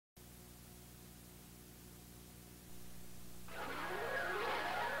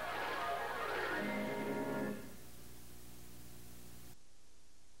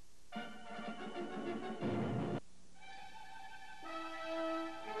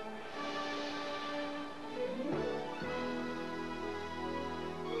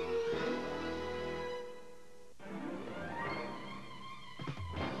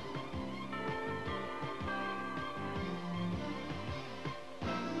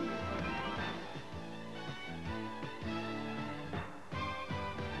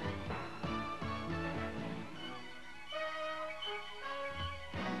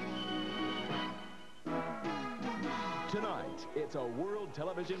Tonight, it's a world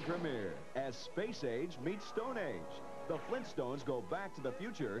television premiere as Space Age meets Stone Age. The Flintstones go back to the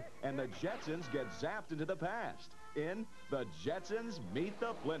future, and the Jetsons get zapped into the past. In The Jetsons Meet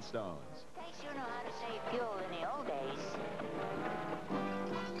the Flintstones. They sure know how to save fuel in the old days.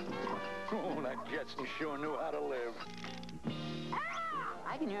 Oh, that Jetson sure knew how to live.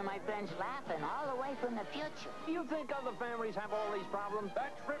 I can hear my friends laughing all the way from the future. You think other families have all these problems?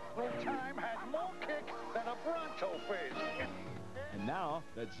 That trip through time had more kick than a Bronco fizz. And now,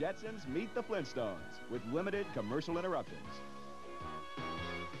 the Jetsons meet the Flintstones with limited commercial interruptions.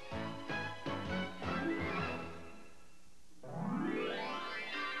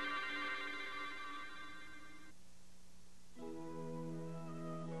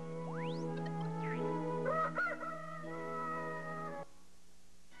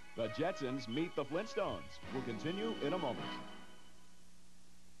 The Jetsons Meet the Flintstones will continue in a moment.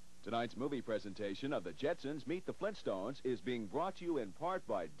 Tonight's movie presentation of The Jetsons Meet the Flintstones is being brought to you in part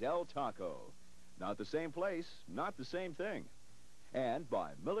by Del Taco. Not the same place, not the same thing. And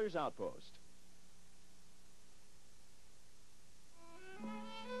by Miller's Outpost.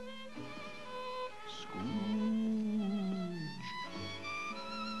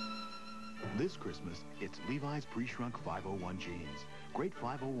 This Christmas, it's Levi's pre-shrunk 501 jeans. Great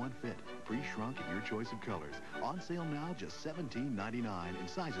 501 fit, pre-shrunk in your choice of colors. On sale now, just $17.99 in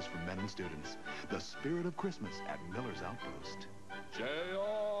sizes for men and students. The spirit of Christmas at Miller's Outpost.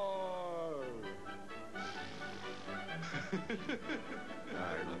 J.R.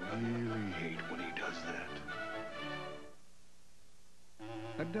 I really hate when he does that.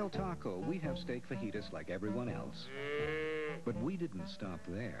 At Del Taco, we have steak fajitas like everyone else. But we didn't stop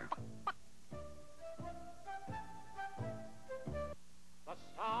there. The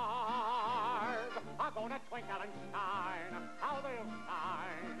stars are gonna twinkle and shine. How they'll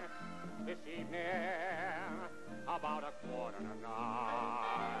shine this evening about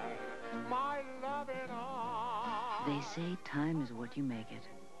 8:45. My loving arms. They say time is what you make it.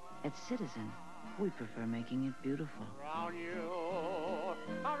 At Citizen, we prefer making it beautiful. Around you,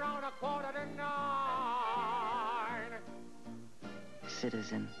 around 8:45.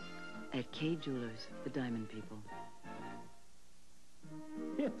 Citizen. At K Jewelers, the diamond people.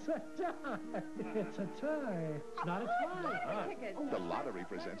 It's a tie. It's a tie. Not a tie. The lottery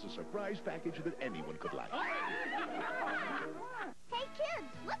presents a surprise package that anyone could like. Hey,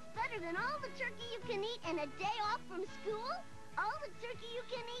 kids, what's better than all the turkey you can eat and a day off from school? All the turkey you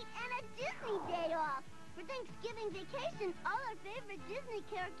can eat and a Disney day off. For Thanksgiving vacation, all our favorite Disney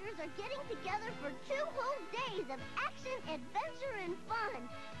characters are getting together for 2 whole days of action, adventure, and fun.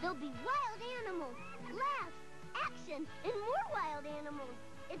 There'll be wild animals, laughs, action, and more wild animals.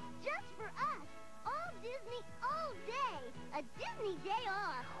 It's just for us. All Disney, all day. A Disney day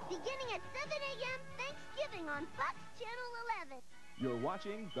off. Beginning at 7 a.m. Thanksgiving on Fox Channel 11. You're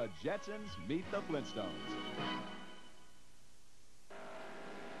watching The Jetsons Meet the Flintstones.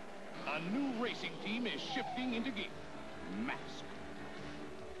 A new racing team is shifting into gear. Mask.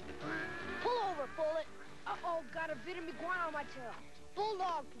 Pull over, Bullet. Uh-oh, got a bit of iguana on my tail.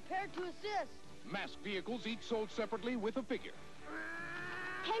 Bulldog, prepare to assist. Mask vehicles each sold separately with a figure.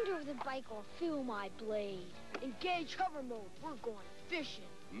 Hand over the bike or feel my blade. Engage hover mode. We're going fishing.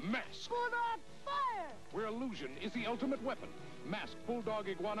 Mask. Bulldog, fire! Where illusion is the ultimate weapon. Mask, Bulldog,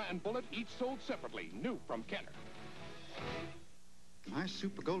 Iguana, and Bullet each sold separately. New from Kenner. My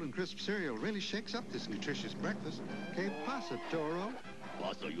Super Golden Crisp cereal really shakes up this nutritious breakfast. Que pasa, Toro?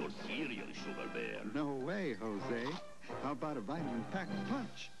 Pasa your cereal, Sugar Bear. No way, Jose. How about a vitamin-packed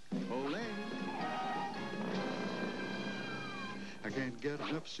punch? Olé. I can't get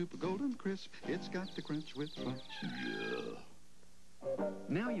enough Super Golden Crisp. It's got to crunch with punch. Yeah.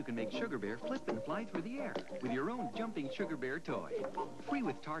 Now you can make Sugar Bear flip and fly through the air with your own jumping Sugar Bear toy. Free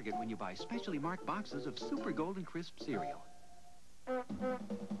with Target when you buy specially marked boxes of Super Golden Crisp cereal. Bumper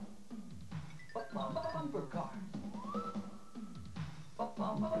cars.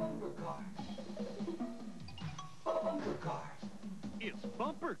 Bumper cars. Bumper cars. It's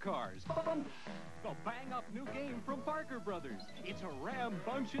Bumper Cars. The bang-up new game from Parker Brothers. It's a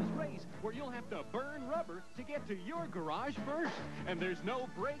rambunctious race where you'll have to burn rubber to get to your garage first. And there's no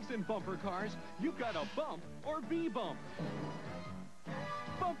brakes in Bumper Cars. You've got to bump or be bumped.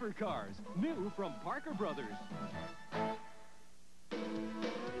 Bumper Cars, new from Parker Brothers.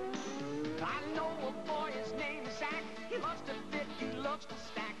 I know a boy, his name is Zach. He loves to fit, he loves to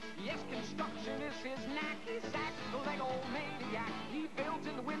stack. Yes, construction is his knack. He's Zach, the Lego maniac. He builds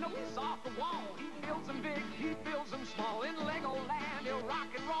in the window, he's off the wall. He builds them big, he builds them small. In Lego land, he'll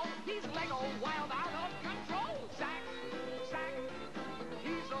rock and roll. He's Lego wild, out of control. Zach,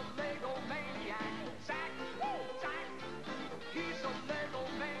 he's a Lego maniac. Zach,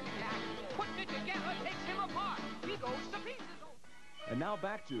 And now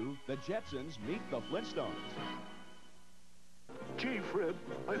back to the Jetsons meet the Flintstones. Gee, Fred,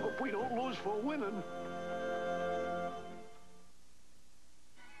 I hope we don't lose for winning.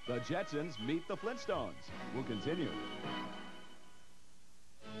 The Jetsons meet the Flintstones. We'll continue.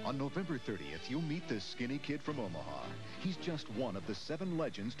 On November 30th, you'll meet the skinny kid from Omaha. He's just one of the 7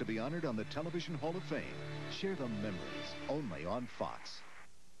 legends to be honored on the Television Hall of Fame. Share the memories only on Fox.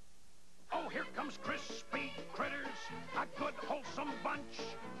 Oh, here comes crispy critters, a good wholesome bunch.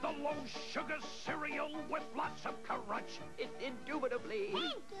 The low-sugar cereal with lots of crunch. Indubitably.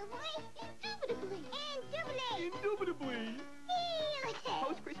 Indubitably. Indubitably.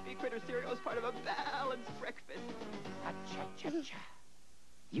 Post Crispy Critter cereal is part of a balanced breakfast. Cha-cha-cha-cha.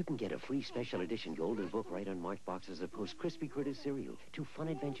 You can get a free special edition golden book right on marked boxes of Post Crispy Critter cereal. 2 fun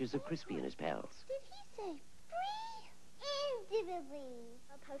adventures of Crispy and his pals. Did he say free? Indubitably.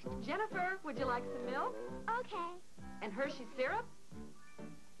 I'll post. Jennifer, would you like some milk? Okay. And Hershey syrup?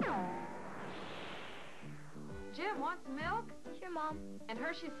 Jim wants milk? Sure, Mom. And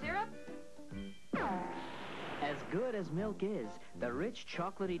Hershey syrup? As good as milk is, the rich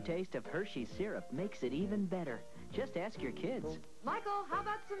chocolatey taste of Hershey syrup makes it even better. Just ask your kids. Michael, how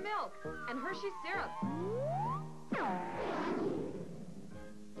about some milk? And Hershey syrup?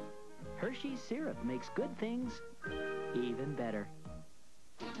 Hershey syrup makes good things even better.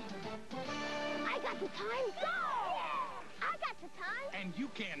 I got the time. Go! I got the time. And you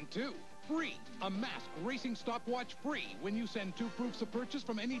can, too. Free. A mask racing stopwatch free when you send 2 proofs of purchase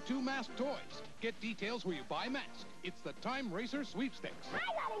from any 2 mask toys. Get details where you buy mask. It's the Time Racer Sweepstakes. I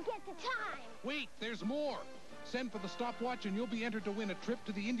gotta get the time. Wait, there's more. Send for the stopwatch and you'll be entered to win a trip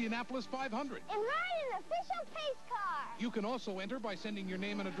to the Indianapolis 500. And ride an official pace car. You can also enter by sending your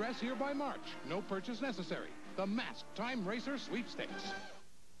name and address here by March. No purchase necessary. The Masked Time Racer Sweepstakes.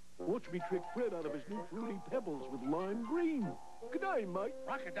 Watch me trick Fred out of his new Fruity Pebbles with lime green. Good day, mate.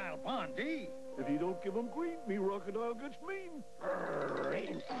 Crocodile Bondi. If you don't give him green, me crocodile gets mean.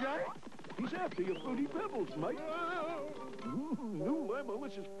 He's after your Fruity Pebbles, mate. New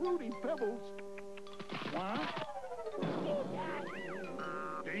Limalicious Fruity Pebbles. What?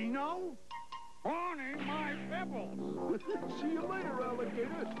 Dino? Bonnie, my pebbles. See you later,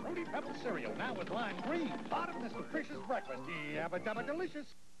 alligator. Fruity Pebble cereal, now with lime green. Part of this nutritious breakfast. Yabba-dabba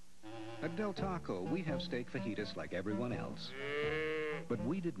delicious. At Del Taco, we have steak fajitas like everyone else. But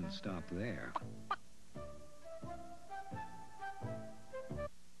we didn't stop there.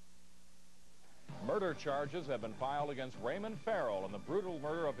 Murder charges have been filed against Raymond Farrell in the brutal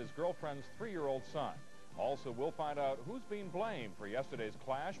murder of his girlfriend's 3-year-old son. Also, we'll find out who's being blamed for yesterday's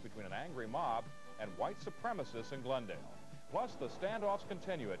clash between an angry mob and white supremacists in Glendale. Plus, the standoffs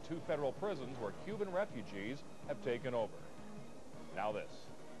continue at 2 federal prisons where Cuban refugees have taken over. Now this.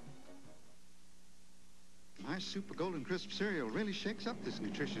 My Super Golden Crisp cereal really shakes up this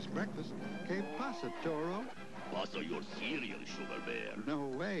nutritious breakfast. Que pasa, Toro? Pasa your cereal, Sugar Bear. No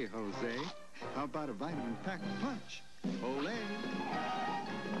way, Jose. How about a vitamin-packed punch? Olé.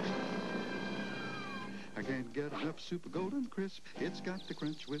 I can't get enough Super Golden Crisp. It's got to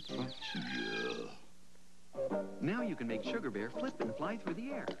crunch with punch. Yeah. Now you can make Sugar Bear flip and fly through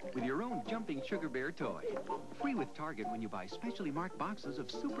the air with your own jumping Sugar Bear toy. Free with Target when you buy specially marked boxes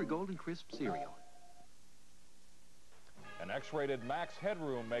of Super Golden Crisp cereal. An X-rated Max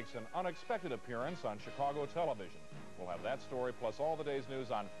Headroom makes an unexpected appearance on Chicago television. We'll have that story plus all the day's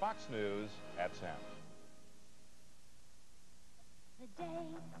news on Fox News at 10. The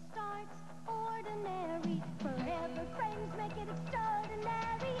day starts ordinary. Forever friends make it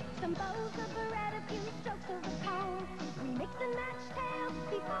extraordinary. Some bowls of Beretta, few strokes of a cone. We mix and match tails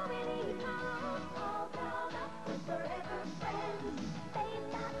before we leave home. All dolled up with Forever friends. They've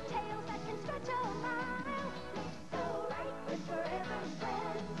got tails that can stretch a mile. So right with Forever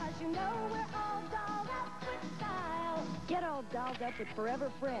friends. 'Cause you know we're all dolled up with style. Get all dolled up with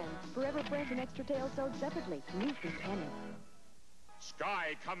Forever Friends. Forever Friends and Extra Tails sold separately. New for penny.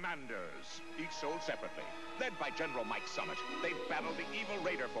 Sky Commanders, each sold separately. Led by General Mike Summit, they battle the evil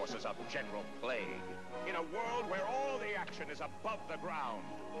raider forces of General Plague. In a world where all the action is above the ground.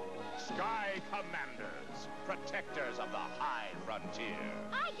 Sky Commanders, protectors of the high frontier.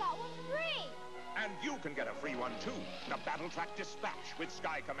 I got one free. And you can get a free one, too. The Battle Track Dispatch with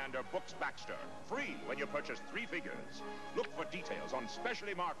Sky Commander Books Baxter. Free when you purchase 3 figures. Look for details on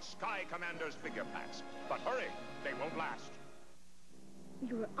specially marked Sky Commanders figure packs. But hurry, they won't last.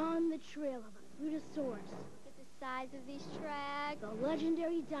 We were on the trail of a Frutosaurus. Look at the size of these tracks. The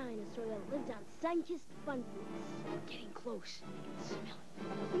legendary dinosaur that lived on Sunkist Fun Foods. We're getting close. I can smell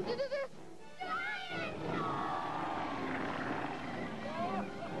it.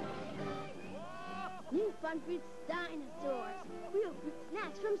 New Fun Fruits dinosaurs. Real fruit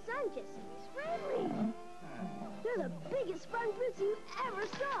snacks from Sunkist. Friendly. They're the biggest Fun Fruits you ever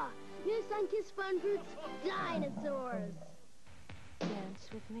saw. New Sunkist Fun Fruits dinosaurs. Dance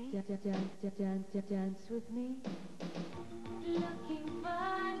with me. Dance with me. Looking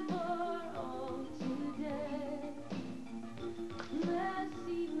fine for all today.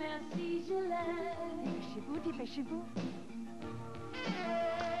 Merci, merci, je l'aime. Dépêchez-vous, dépêchez-vous.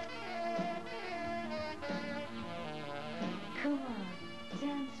 Come on,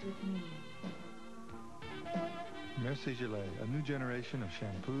 dance with me. Merci Gelée, a new generation of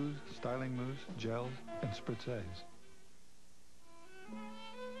shampoos, styling mousse, gels, and spritzes.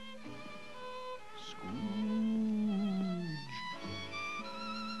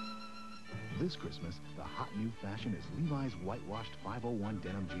 This Christmas, the hot new fashion is Levi's whitewashed 501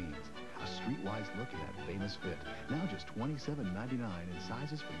 denim jeans. A streetwise look at that famous fit. Now just $27.99 in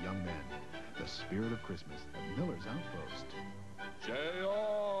sizes for young men. The spirit of Christmas at Miller's Outpost.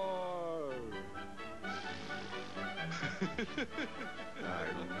 J.R.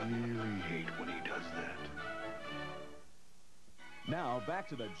 I really hate when he does that. Now back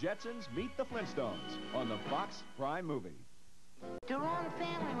to the Jetsons Meet the Flintstones on the Fox Prime Movie. Theron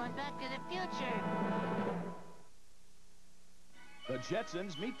family went back to the future. The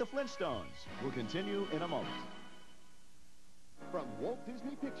Jetsons Meet the Flintstones will continue in a moment. From Walt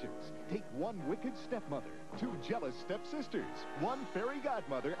Disney Pictures, take one wicked stepmother, two jealous stepsisters, one fairy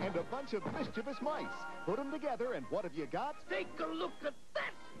godmother, and a bunch of mischievous mice. Put them together, and what have you got? Take a look at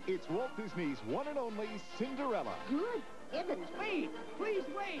that. It's Walt Disney's one and only Cinderella. Good heavens, wait. Please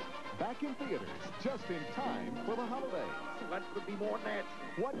wait. Back in theaters, just in time for the holidays. What could be more natural?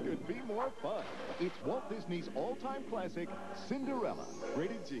 What could be more fun? It's Walt Disney's all-time classic, Cinderella.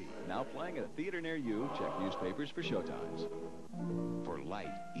 Rated G. Now playing at a theater near you. Check newspapers for showtimes. For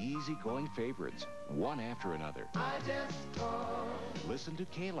light, easy-going favorites, one after another. I just called. Listen to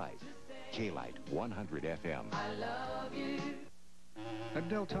K-Light. K-Light 100 FM. I love you. At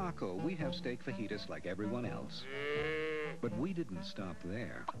Del Taco, we have steak fajitas like everyone else. But we didn't stop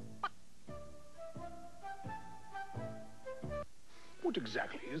there. What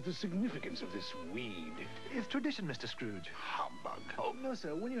exactly is the significance of this weed? It's tradition, Mr. Scrooge. Humbug. Oh, no,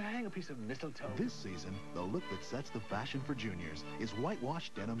 sir. When you hang a piece of mistletoe... This season, the look that sets the fashion for juniors is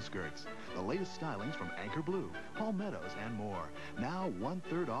whitewashed denim skirts. The latest stylings from Anchor Blue, Palmettos, and more. Now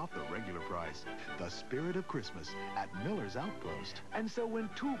 1/3 off the regular price. The spirit of Christmas at Miller's Outpost. And so when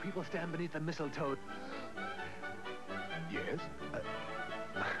two people stand beneath the mistletoe... Yes?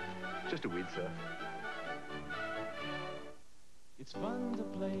 Just a weed, sir. It's fun to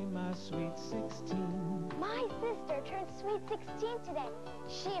play my sweet 16. My sister turned sweet 16 today.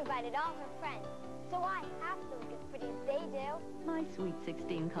 She invited all her friends, so I have to look as pretty as they do. My Sweet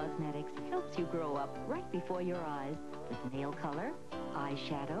 16 Cosmetics helps you grow up right before your eyes with nail color,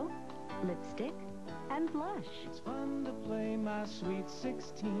 eyeshadow, lipstick, and blush. It's fun to play my sweet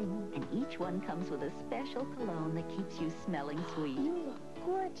 16. And each one comes with a special cologne that keeps you smelling sweet. You look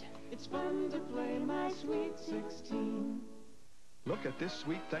gorgeous. It's fun to play my sweet 16. Look at this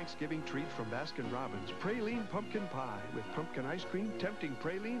sweet Thanksgiving treat from Baskin-Robbins. Praline pumpkin pie with pumpkin ice cream, tempting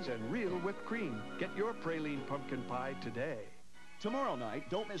pralines, and real whipped cream. Get your praline pumpkin pie today. Tomorrow night,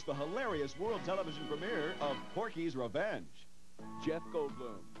 don't miss the hilarious world television premiere of Porky's Revenge. Jeff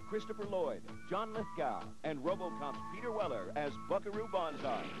Goldblum, Christopher Lloyd, John Lithgow, and RoboCop's Peter Weller as Buckaroo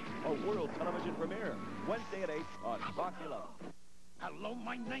Banzai. A world television premiere, Wednesday at 8 on Fox 11. Hello,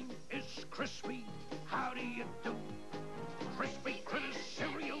 my name is Crispy. How do you do? Crispy Critters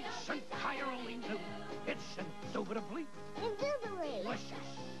cereal entirely new. It's indubitably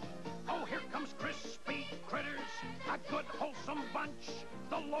delicious. Oh, here comes Crispy Critters, a good wholesome bunch.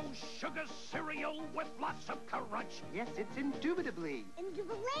 The low-sugar cereal with lots of crunch. Yes, it's indubitably.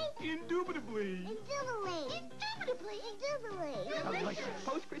 Indubitably? Indubitably. Indubitably. Indubitably. Delicious.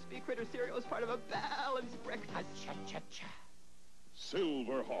 Post Crispy Critter cereal is part of a balanced breakfast. Cha-cha-cha.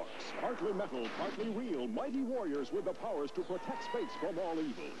 Silverhawks, partly metal, partly real, mighty warriors with the powers to protect space from all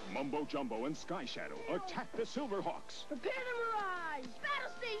evil. Mumbo Jumbo and Sky Shadow attack the Silverhawks. Prepare the Mirage!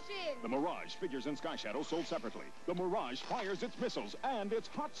 Battle station! The Mirage figures and Sky Shadow sold separately. The Mirage fires its missiles and its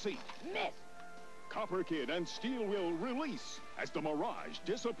hot seat. Miss! Copper Kid and Steel will release as the Mirage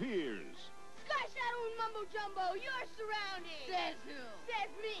disappears. Sky Shadow and Mumbo Jumbo, you're surrounded! Says who?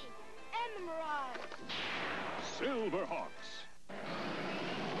 Says me! And the Mirage! Silverhawks.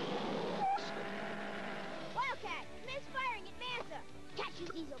 Wildcat, misfiring at Manta. Catch you,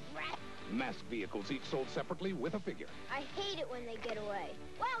 diesel brat. Task vehicles each sold separately with a figure. I hate it when they get away.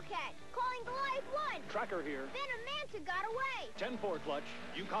 Wildcat, calling Goliath 1. Tracker here. Venom Manta got away. 10-4, Clutch.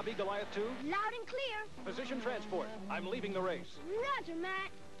 You copy Goliath 2? Loud and clear. Position transport. I'm leaving the race. Roger,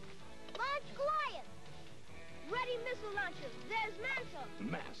 Matt. Launch Goliath. Ready missile launcher. There's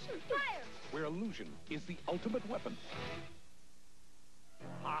Manta. Mask. Fire. Where illusion is the ultimate weapon.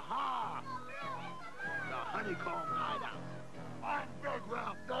 Aha! The Honeycomb Hideout. I'm Big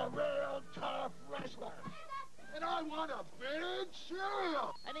Ralph, the real tough wrestler. And I want a big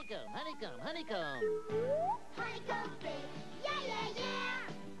cereal. Honeycomb, honeycomb, honeycomb. Honeycomb's big. Yeah, yeah,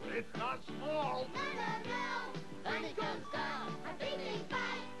 yeah. It's not small. No, no, no. Honeycomb's got a big, big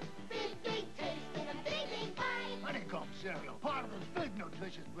bite. Big, big taste and a big, big bite. Honeycomb cereal, part of this big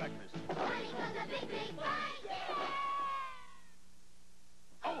nutritious breakfast. Honeycomb's a big, big bite. Yeah.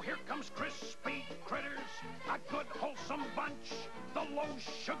 Oh, here comes crispy critters, a good wholesome bunch. The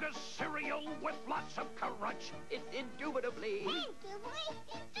low-sugar cereal with lots of crunch. It's indubitably.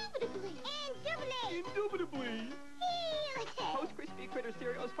 Indubitably. Indubitably. Post Crispy Critter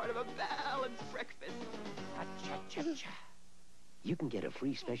cereal is part of a balanced breakfast. Cha-cha-cha-cha. You can get a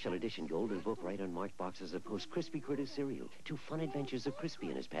free special edition golden book right on marked boxes of Post Crispy Critter cereal. 2 fun adventures of Crispy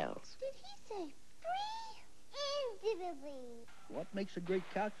and his pals. Did he say free? Indubitably. What makes a great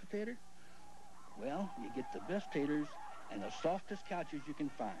couch potato? Well, you get the best taters and the softest couches you can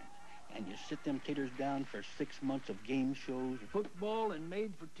find. And you sit them taters down for 6 months of game shows, football, and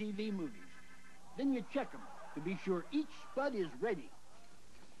made-for-TV movies. Then you check them to be sure each spud is ready.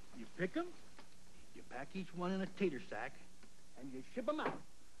 You pick them, you pack each one in a tater sack, and you ship them out.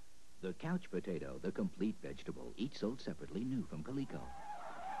 The couch potato, the complete vegetable, each sold separately, new from Coleco.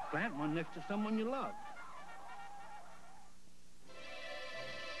 Plant one next to someone you love.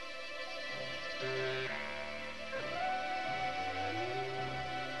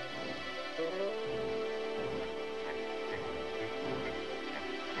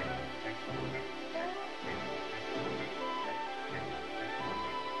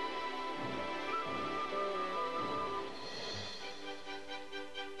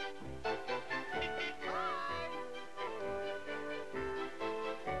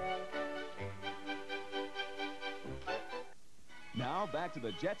 Now back to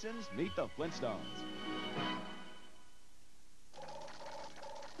the Jetsons meet the Flintstones.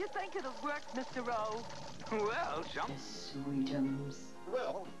 You think it'll work, Mr. O? Well, some... Sweetums.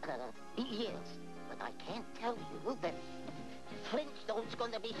 Well, yes, but I can't tell you that Flintstone's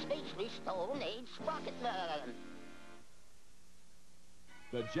gonna be Spacely Stone Age Rocketman.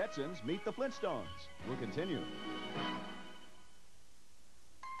 The Jetsons meet the Flintstones. We'll continue.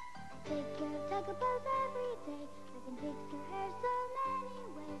 Take a tug-a-boat every day. I can fix her hair so many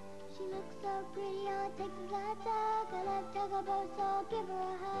ways. She looks so pretty, all it takes is a tug. I love tug-a-boat, so I'll give her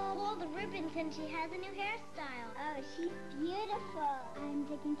a hug. Pull the ribbons and she has a new hairstyle. Oh, she's beautiful. I'm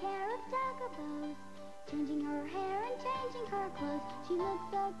taking care of tug-a-boat, changing her hair and changing her clothes. She looks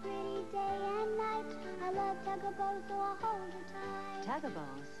so pretty day and night. I love tug-a-boat, so I'll hold her tight.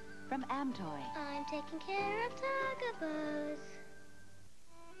 Tug-a-bows from Amtoy. I'm taking care of tug-a-boats.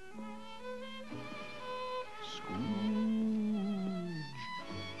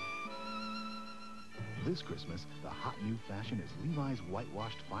 This Christmas, the hot new fashion is Levi's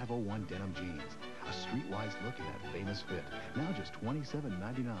whitewashed 501 denim jeans. A streetwise look in that famous fit. Now just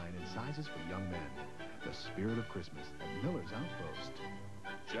 $27.99 in sizes for young men. The spirit of Christmas at Miller's Outpost.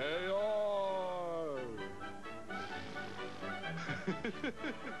 J.R.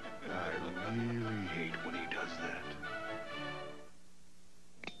 I really hate when he does that.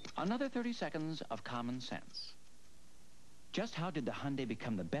 Another 30 seconds of common sense. Just how did the Hyundai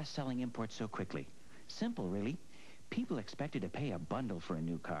become the best-selling import so quickly? Simple, really. People expected to pay a bundle for a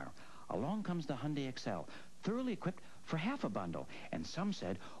new car. Along comes the Hyundai Excel, thoroughly equipped for half a bundle. And some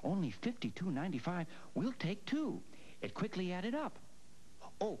said, only $52.95, we'll take 2. It quickly added up.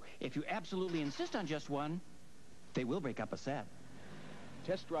 Oh, if you absolutely insist on just one, they will break up a set.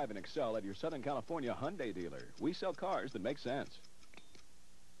 Test drive an Excel at your Southern California Hyundai dealer. We sell cars that make sense.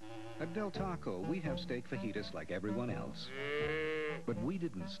 At Del Taco, we have steak fajitas like everyone else. But we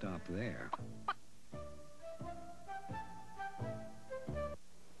didn't stop there.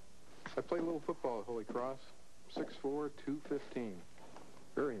 I played a little football at Holy Cross. 6'4", 215.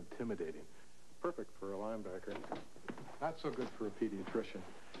 Very intimidating. Perfect for a linebacker. Not so good for a pediatrician.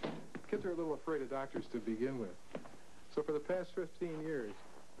 Kids are a little afraid of doctors to begin with. So for the past 15 years,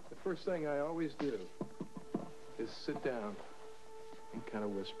 the first thing I always do is sit down and kind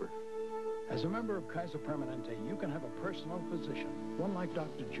of whisper. As a member of Kaiser Permanente, you can have a personal physician, one like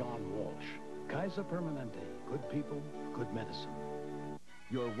Dr. John Walsh. Kaiser Permanente, good people, good medicine.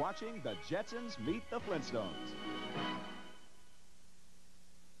 You're watching the Jetsons Meet the Flintstones.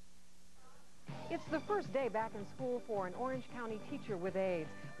 It's the first day back in school for an Orange County teacher with AIDS.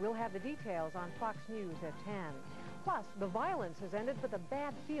 We'll have the details on Fox News at 10. Plus, the violence has ended, but the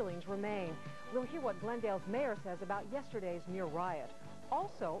bad feelings remain. We'll hear what Glendale's mayor says about yesterday's near riot.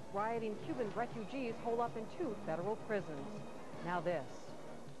 Also, rioting Cuban refugees hole up in 2 federal prisons. Now this.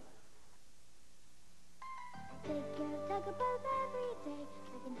 Take care of tuggabout every day.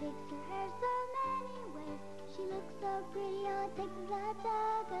 I can fix her hair so many ways. She looks so pretty, all it takes is a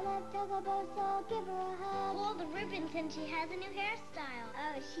tug. I love tuggabout, so I'll give her a hug. Pull the ribbons and she has a new hairstyle.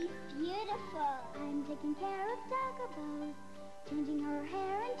 Oh, she's beautiful. I'm taking care of tuggabout, changing her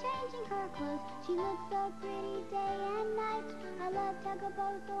hair and changing her clothes. She looks so pretty day and night. I love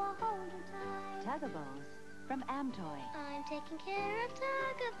tuggabout, so I'll hold her tight. Tuggabout from Amtoy. I'm taking care of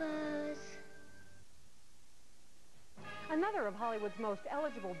tuggabout. Another of Hollywood's most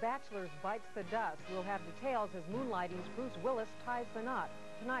eligible bachelors bites the dust. We'll have details as Moonlighting's Bruce Willis ties the knot.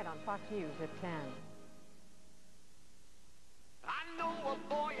 Tonight on Fox News at 10. I know a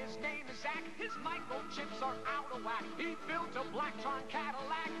boy, his name is Zach. His microchips are out of whack. He built a black Tron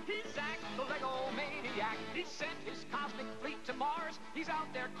Cadillac. He's Zach, the Lego maniac. He sent his cosmic fleet to Mars. He's out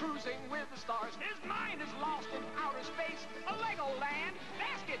there cruising with the stars. His mind is lost in outer space. A Legoland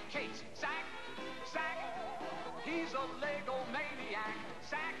basket case. Zach, Zach, he's a Lego maniac.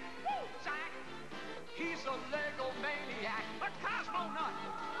 Zach, Zach, he's a Lego maniac. A cosmonaut.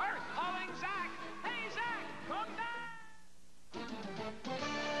 Earth calling Zach. Hey, Zach, come down.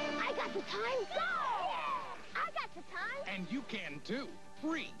 I got the time. Go! I got the time. And you can too.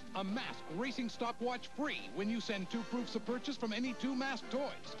 Free. A mask racing stopwatch free when you send 2 proofs of purchase from any 2 mask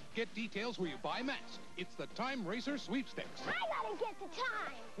toys. Get details where you buy mask. It's the Time Racer Sweepstakes. I gotta get the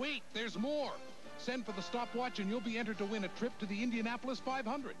time. Wait, there's more. Send for the stopwatch and you'll be entered to win a trip to the Indianapolis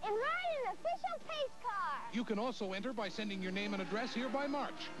 500. And ride an official pace car. You can also enter by sending your name and address here by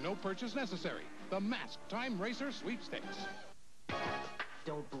March. No purchase necessary. The Mask Time Racer Sweepstakes.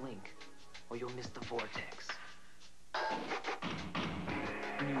 Don't blink, or you'll miss the vortex.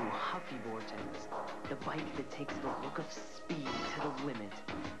 New Huffy Vortex, the bike that takes the look of speed to the limit.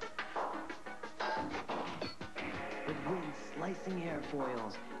 With wind-slicing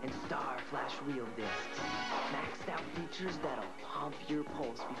airfoils and star-flash wheel discs. Maxed out features that'll pump your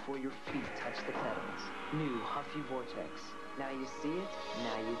pulse before your feet touch the pedals. New Huffy Vortex. Now you see it,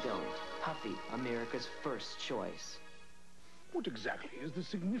 now you don't. Huffy, America's first choice. What exactly is the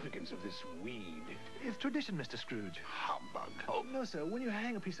significance of this weed? It's tradition, Mr. Scrooge. Humbug. Oh, no, sir. When you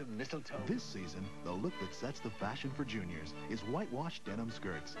hang a piece of mistletoe... This season, the look that sets the fashion for juniors is whitewashed denim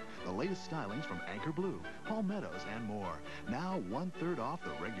skirts. The latest stylings from Anchor Blue, Palmettos, and more. Now 1/3 off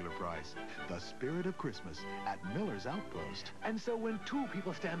the regular price. The spirit of Christmas at Miller's Outpost. And so when 2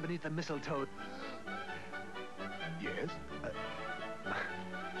 people stand beneath the mistletoe... Yes?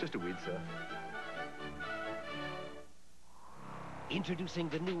 Just a weed, sir. Introducing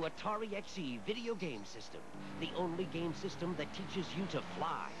the new Atari XE video game system, the only game system that teaches you to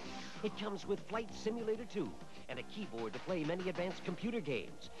fly. It comes with Flight Simulator 2 and a keyboard to play many advanced computer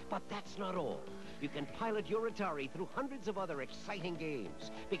games. But that's not all. You can pilot your Atari through hundreds of other exciting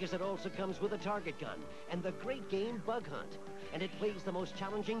games because it also comes with a target gun and the great game Bug Hunt. And it plays the most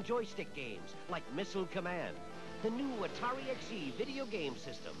challenging joystick games like Missile Command. The new Atari XE video game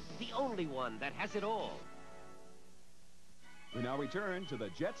system, the only one that has it all. We now return to the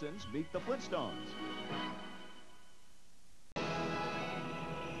Jetsons Meet the Flintstones.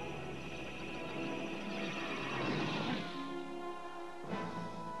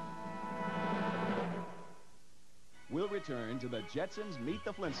 We'll return to the Jetsons Meet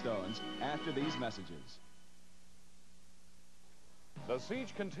the Flintstones after these messages. The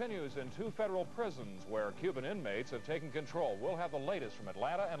siege continues in 2 federal prisons where Cuban inmates have taken control. We'll have the latest from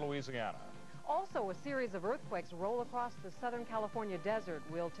Atlanta and Louisiana. Also, a series of earthquakes roll across the Southern California desert.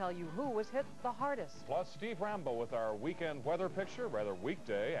 We'll tell you who was hit the hardest. Plus, Steve Rambo with our weekend weather picture, rather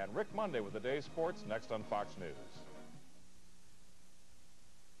weekday, and Rick Monday with the day's sports next on Fox News.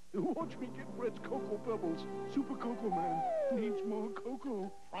 Watch me get Red's Cocoa Pebbles. Super Cocoa Man needs more cocoa.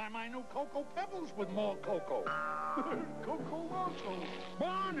 Try my new Cocoa Pebbles with more cocoa. Cocoa also.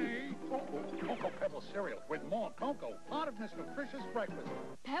 Barney! Cocoa Pebbles cereal with more cocoa. Part of this nutritious breakfast.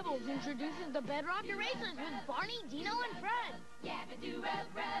 Pebbles introduces the Bedrock Erasers with Barney, Dino, and Fred.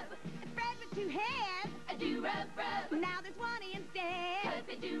 Yabba-do-rub-rub. Fred with 2 hands. A do-rub-rub. Now there's one instead.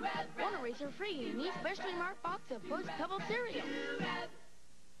 Hubba-do-rub-rub. One eraser free in each specially marked box of Post Pebble cereal.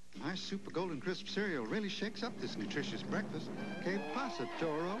 My Super Golden Crisp cereal really shakes up this nutritious breakfast. Que pasa,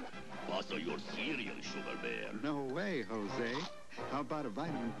 Toro? Pasa your cereal, Sugar Bear. No way, Jose. How about a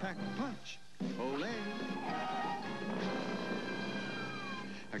vitamin-packed punch? Olé!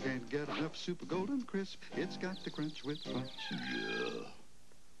 I can't get enough Super Golden Crisp. It's got to crunch with punch. Yeah.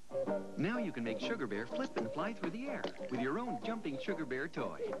 Now you can make Sugar Bear flip and fly through the air with your own jumping Sugar Bear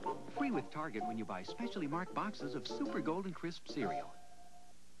toy. Free with Target when you buy specially marked boxes of Super Golden Crisp cereal.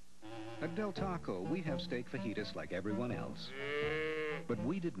 At Del Taco, we have steak fajitas like everyone else. But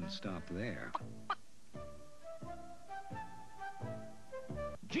we didn't stop there.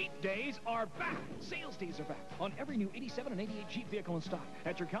 Jeep days are back. Sales days are back on every new 87 and 88 Jeep vehicle in stock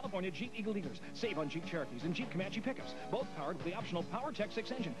at your California Jeep Eagle dealers. Save on Jeep Cherokees and Jeep Comanche pickups, both powered with the optional PowerTech 6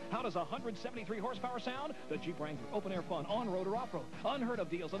 engine. How does 173 horsepower sound? The Jeep Wrangler, open-air fun, on-road or off-road. Unheard of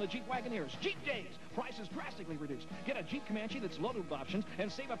deals on the Jeep Wagoneers. Jeep days. Prices drastically reduced. Get a Jeep Comanche that's loaded with options and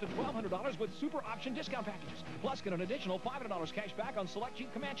save up to $1,200 with super option discount packages. Plus, get an additional $500 cash back on select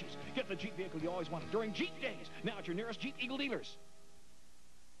Jeep Comanches. Get the Jeep vehicle you always wanted during Jeep days. Now at your nearest Jeep Eagle dealers.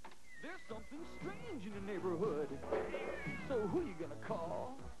 There's something strange in the neighborhood. So who you gonna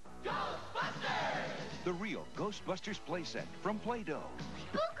call? The real Ghostbusters playset from Play-Doh.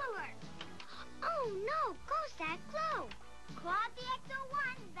 Spook alert! Oh no, Ghost Act Glow! Claude the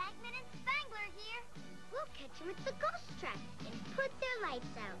X-01, Bankman and Spangler here. We'll catch them at the ghost trap and put their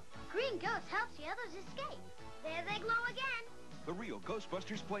lights out. Green Ghost helps the others escape. There they glow again. The real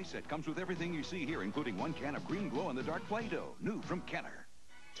Ghostbusters playset comes with everything you see here, including 1 can of green glow-in-the-dark Play-Doh, new from Kenner.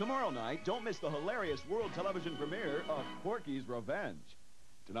 Tomorrow night, don't miss the hilarious world television premiere of Porky's Revenge.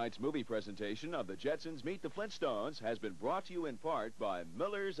 Tonight's movie presentation of the Jetsons Meet the Flintstones has been brought to you in part by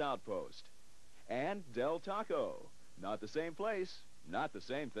Miller's Outpost and Del Taco. Not the same place, not the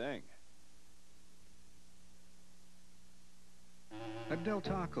same thing. At Del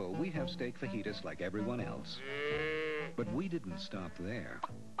Taco, we have steak fajitas like everyone else. But we didn't stop there.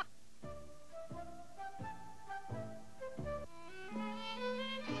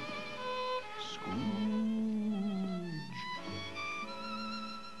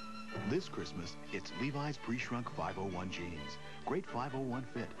 This Christmas, it's Levi's pre-shrunk 501 jeans. Great 501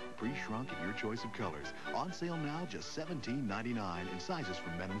 fit, pre-shrunk in your choice of colors. On sale now, just $17.99 in sizes for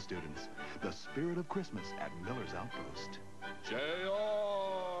men and students. The spirit of Christmas at Miller's Outpost.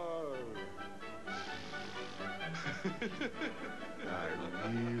 J.R. I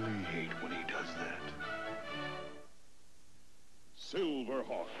really hate when he does that.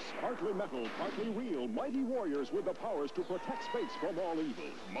 Silverhawks, partly metal, partly real, mighty warriors with the powers to protect space from all evil.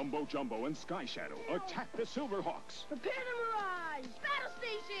 Mumbo Jumbo and Sky Shadow attack the Silverhawks. Prepare the Mirage! Battle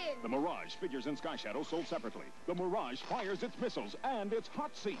station! The Mirage figures and Sky Shadow sold separately. The Mirage fires its missiles and its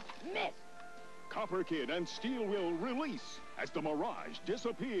hot seat. Miss! Copper Kid and Steel will release as the Mirage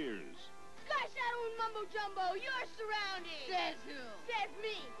disappears. Sky Shadow and Mumbo Jumbo, you're surrounded! Says who? Says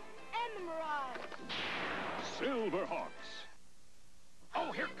me! And the Mirage! Silverhawks.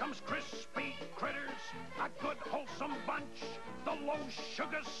 Oh, here comes crispy critters, a good wholesome bunch, the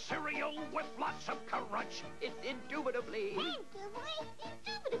low-sugar cereal with lots of crunch. It's indubitably.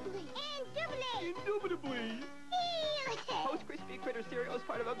 Indubitably. Indubitably. Post Crispy Critter cereal is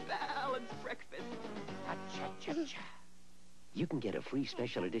part of a balanced breakfast. Cha-cha-cha-cha. You can get a free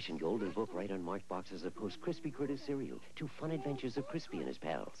special edition golden book right on marked boxes of Post Crispy Critter cereal. 2 fun adventures of Crispy and his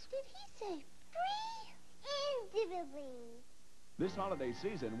pals. Did he say free? Indubitably. This holiday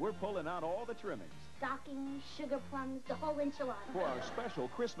season, we're pulling out all the trimmings Stockings, sugar plums, the whole enchilada. for our special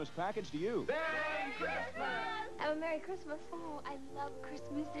Christmas package to you. Merry Christmas! Have a Merry Christmas. Oh, I love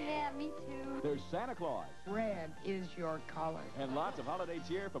Christmas. Yeah, me too. There's Santa Claus Red is your color. and lots of holiday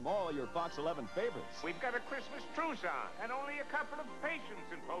cheer from all your Fox 11 favorites. We've got a Christmas truce on, and only a couple of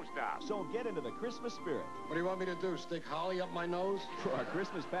patients in post-op. So get into the Christmas spirit What do you want me to do, stick holly up my nose? for our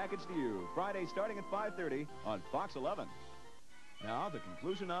Christmas package to you. Friday starting at 5:30 on Fox 11. Now, the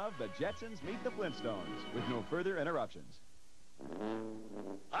conclusion of the Jetsons Meet the Flintstones with no further interruptions.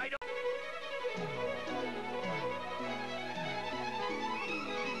 I don't...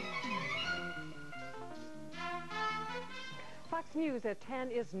 Fox News at 10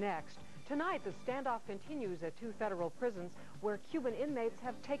 is next. Tonight, the standoff continues at 2 federal prisons where Cuban inmates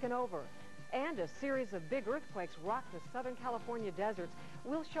have taken over. And a series of big earthquakes rock the Southern California deserts.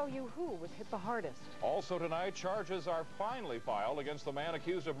 We'll show you who was hit the hardest. Also tonight, charges are finally filed against the man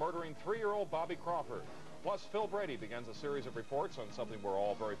accused of murdering 3-year-old Bobby Crawford. Plus, Phil Brady begins a series of reports on something we're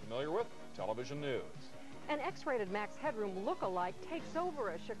all very familiar with, television news. An X-rated Max Headroom look-alike takes over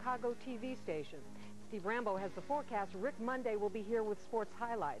a Chicago TV station. Steve Rambo has the forecast. Rick Monday will be here with sports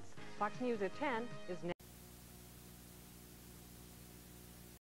highlights. Fox News at 10 is next.